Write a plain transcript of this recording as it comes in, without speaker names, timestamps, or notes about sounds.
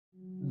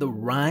The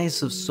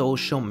rise of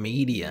social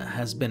media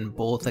has been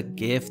both a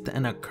gift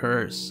and a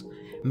curse,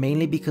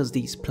 mainly because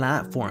these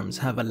platforms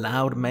have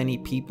allowed many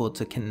people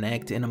to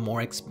connect in a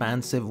more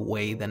expansive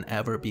way than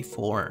ever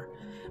before.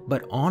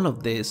 But all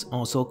of this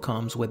also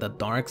comes with a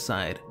dark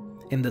side,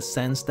 in the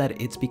sense that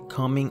it's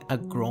becoming a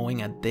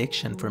growing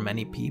addiction for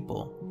many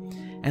people.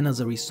 And as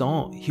a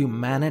result,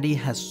 humanity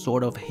has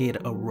sort of hit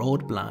a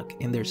roadblock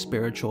in their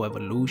spiritual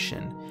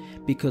evolution,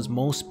 because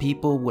most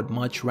people would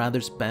much rather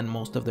spend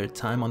most of their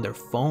time on their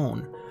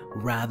phone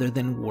rather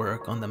than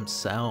work on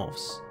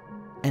themselves.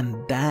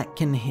 And that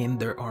can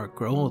hinder our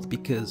growth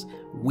because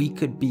we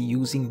could be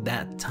using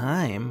that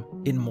time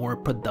in more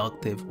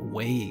productive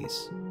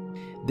ways.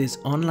 This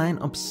online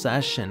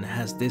obsession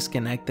has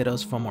disconnected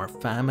us from our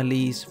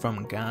families,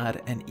 from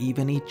God, and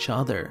even each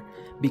other,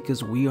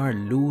 because we are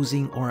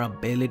losing our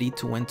ability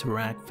to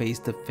interact face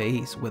to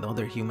face with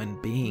other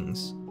human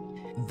beings.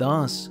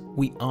 Thus,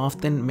 we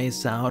often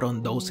miss out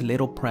on those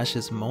little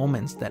precious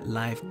moments that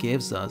life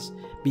gives us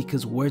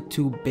because we're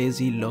too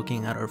busy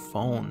looking at our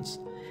phones,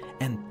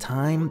 and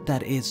time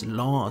that is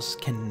lost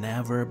can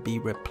never be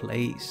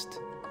replaced.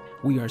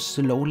 We are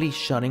slowly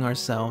shutting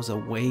ourselves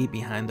away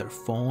behind our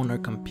phone or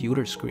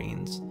computer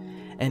screens,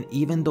 and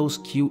even those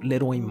cute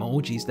little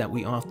emojis that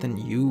we often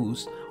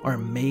use are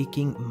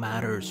making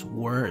matters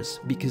worse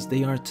because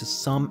they are to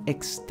some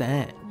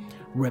extent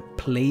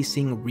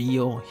replacing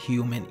real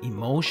human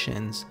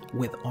emotions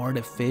with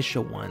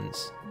artificial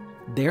ones.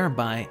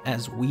 Thereby,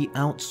 as we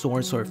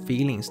outsource our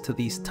feelings to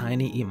these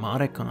tiny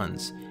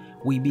emoticons,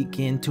 we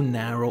begin to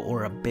narrow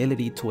our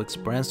ability to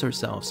express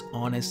ourselves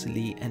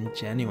honestly and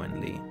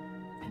genuinely.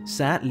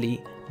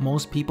 Sadly,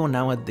 most people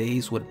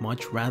nowadays would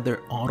much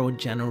rather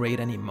auto-generate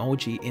an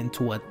emoji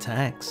into a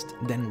text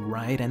than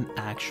write an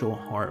actual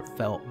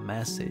heartfelt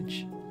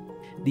message.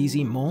 These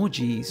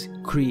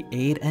emojis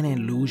create an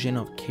illusion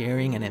of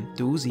caring and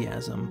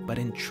enthusiasm, but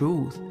in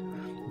truth,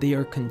 they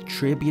are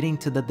contributing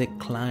to the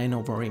decline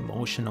of our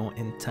emotional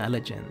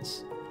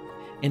intelligence.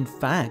 In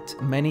fact,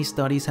 many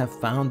studies have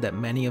found that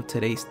many of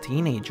today's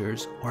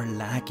teenagers are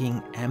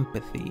lacking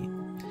empathy.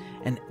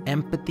 And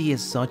empathy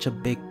is such a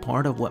big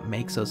part of what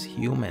makes us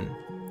human.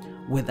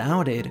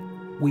 Without it,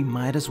 we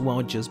might as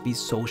well just be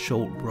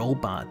social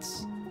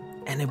robots.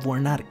 And if we're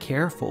not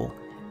careful,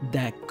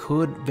 that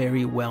could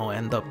very well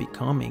end up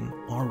becoming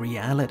our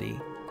reality.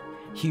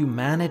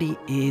 Humanity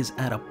is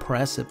at a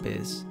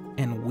precipice,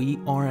 and we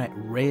are at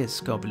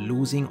risk of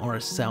losing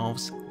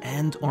ourselves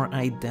and our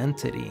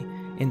identity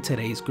in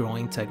today's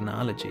growing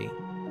technology.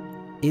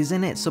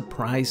 Isn't it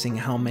surprising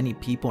how many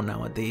people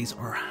nowadays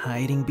are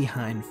hiding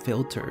behind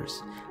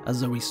filters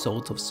as a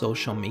result of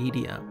social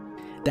media?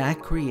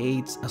 That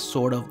creates a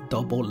sort of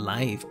double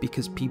life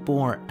because people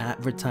are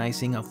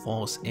advertising a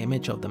false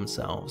image of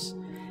themselves.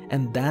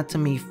 And that to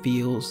me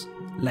feels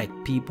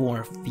like people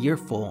are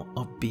fearful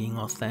of being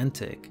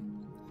authentic.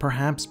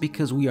 Perhaps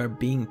because we are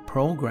being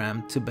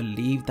programmed to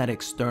believe that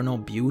external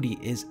beauty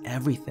is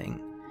everything.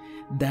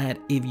 That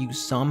if you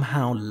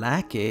somehow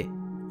lack it,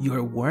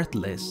 you're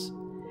worthless.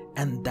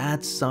 And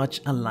that's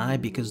such a lie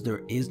because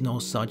there is no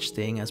such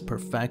thing as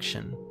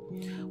perfection.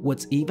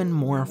 What's even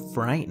more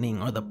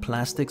frightening are the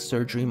plastic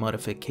surgery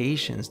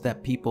modifications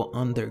that people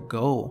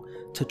undergo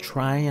to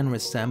try and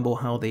resemble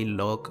how they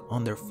look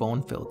on their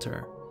phone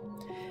filter.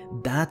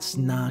 That's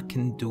not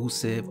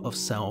conducive of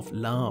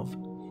self-love.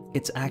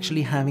 It's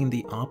actually having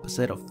the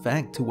opposite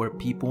effect to where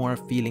people are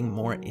feeling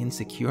more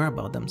insecure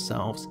about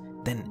themselves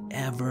than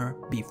ever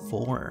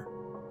before.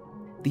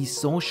 These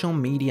social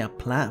media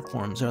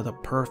platforms are the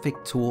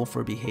perfect tool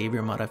for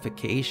behavior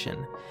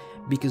modification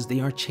because they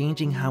are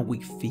changing how we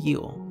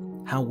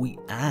feel, how we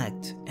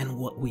act, and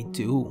what we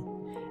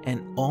do.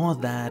 And all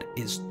that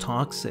is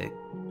toxic.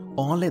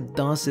 All it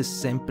does is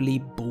simply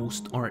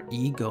boost our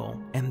ego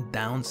and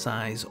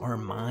downsize our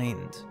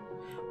mind,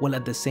 while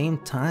at the same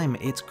time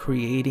it's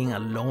creating a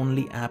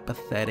lonely,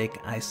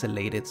 apathetic,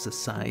 isolated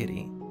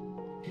society.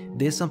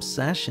 This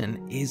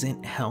obsession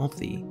isn't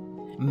healthy.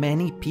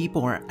 Many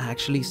people are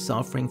actually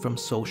suffering from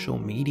social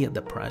media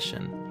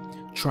depression,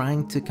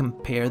 trying to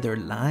compare their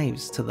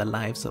lives to the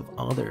lives of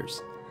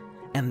others,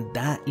 and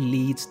that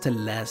leads to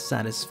less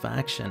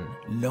satisfaction,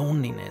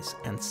 loneliness,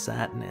 and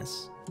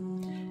sadness.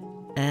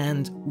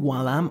 And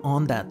while I'm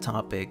on that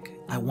topic,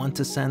 I want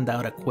to send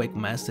out a quick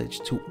message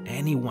to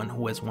anyone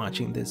who is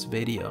watching this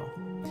video.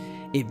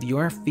 If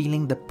you're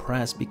feeling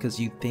depressed because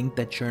you think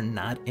that you're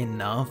not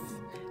enough,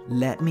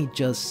 let me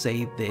just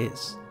say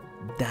this.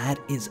 That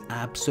is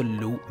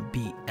absolute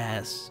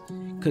BS,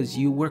 because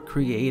you were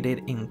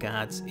created in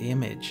God's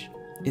image.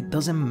 It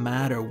doesn't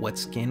matter what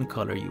skin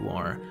color you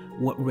are,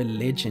 what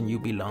religion you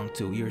belong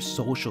to, your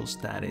social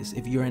status,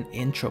 if you're an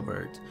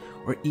introvert,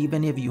 or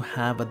even if you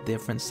have a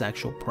different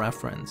sexual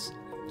preference.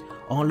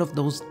 All of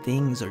those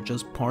things are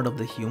just part of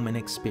the human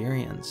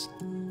experience.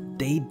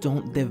 They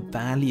don't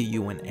devalue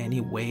you in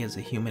any way as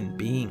a human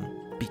being,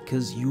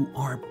 because you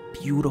are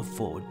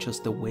beautiful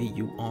just the way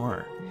you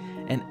are.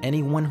 And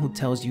anyone who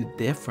tells you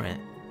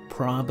different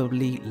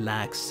probably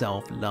lacks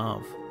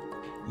self-love.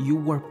 You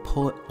were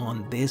put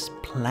on this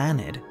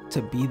planet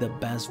to be the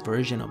best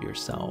version of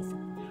yourself.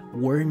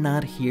 We're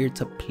not here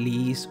to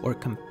please or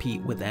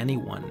compete with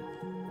anyone.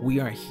 We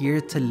are here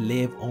to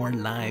live our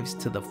lives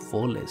to the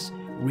fullest,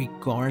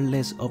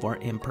 regardless of our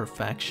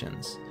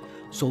imperfections.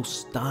 So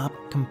stop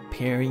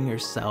comparing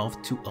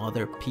yourself to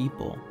other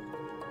people.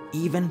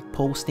 Even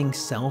posting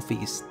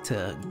selfies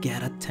to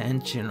get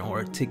attention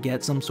or to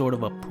get some sort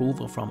of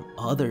approval from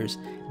others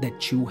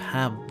that you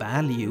have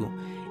value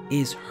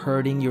is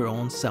hurting your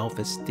own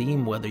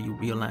self-esteem, whether you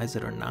realize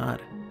it or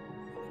not.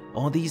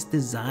 All these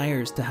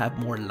desires to have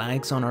more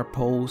likes on our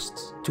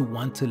posts, to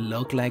want to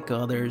look like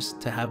others,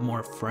 to have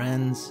more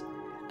friends,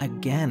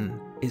 again,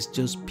 is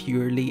just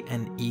purely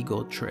an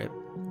ego trip.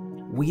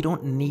 We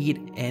don't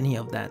need any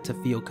of that to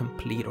feel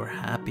complete or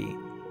happy.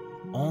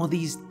 All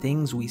these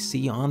things we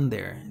see on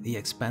there, the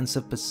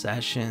expensive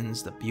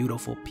possessions, the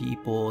beautiful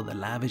people, the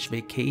lavish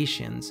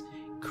vacations,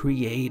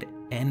 create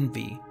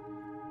envy.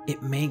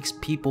 It makes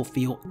people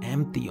feel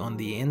empty on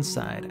the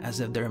inside, as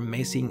if they're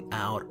missing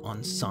out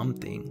on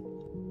something.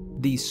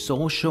 These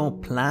social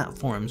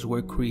platforms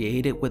were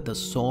created with the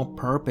sole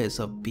purpose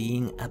of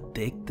being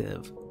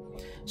addictive,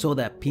 so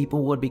that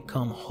people would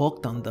become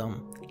hooked on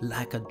them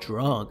like a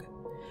drug,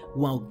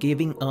 while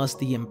giving us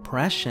the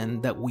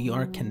impression that we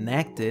are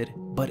connected,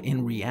 but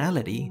in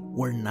reality,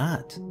 we're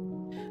not.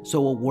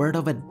 So a word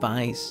of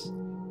advice: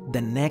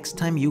 the next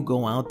time you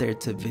go out there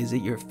to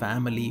visit your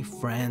family,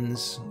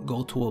 friends,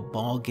 go to a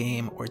ball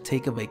game, or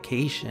take a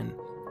vacation,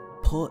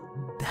 put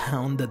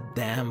down the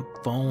damn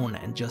phone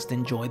and just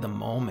enjoy the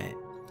moment.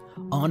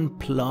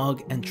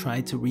 Unplug and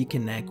try to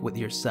reconnect with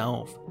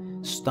yourself.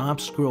 Stop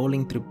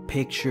scrolling through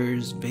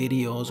pictures,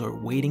 videos, or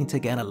waiting to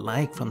get a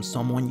like from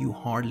someone you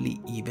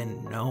hardly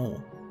even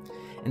know.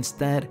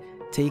 Instead,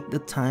 take the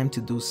time to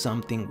do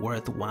something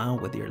worthwhile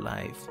with your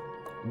life.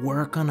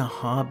 Work on a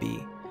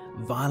hobby.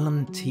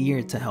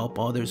 Volunteer to help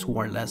others who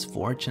are less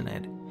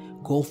fortunate.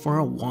 Go for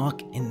a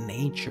walk in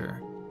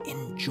nature.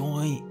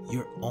 Enjoy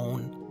your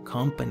own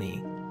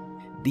company.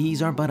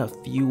 These are but a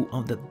few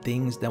of the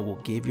things that will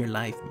give your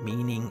life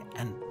meaning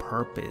and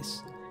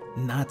purpose,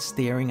 not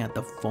staring at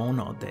the phone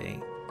all day.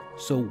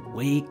 So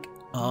wake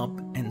up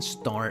and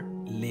start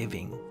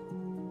living.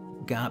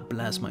 God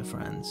bless, my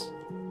friends.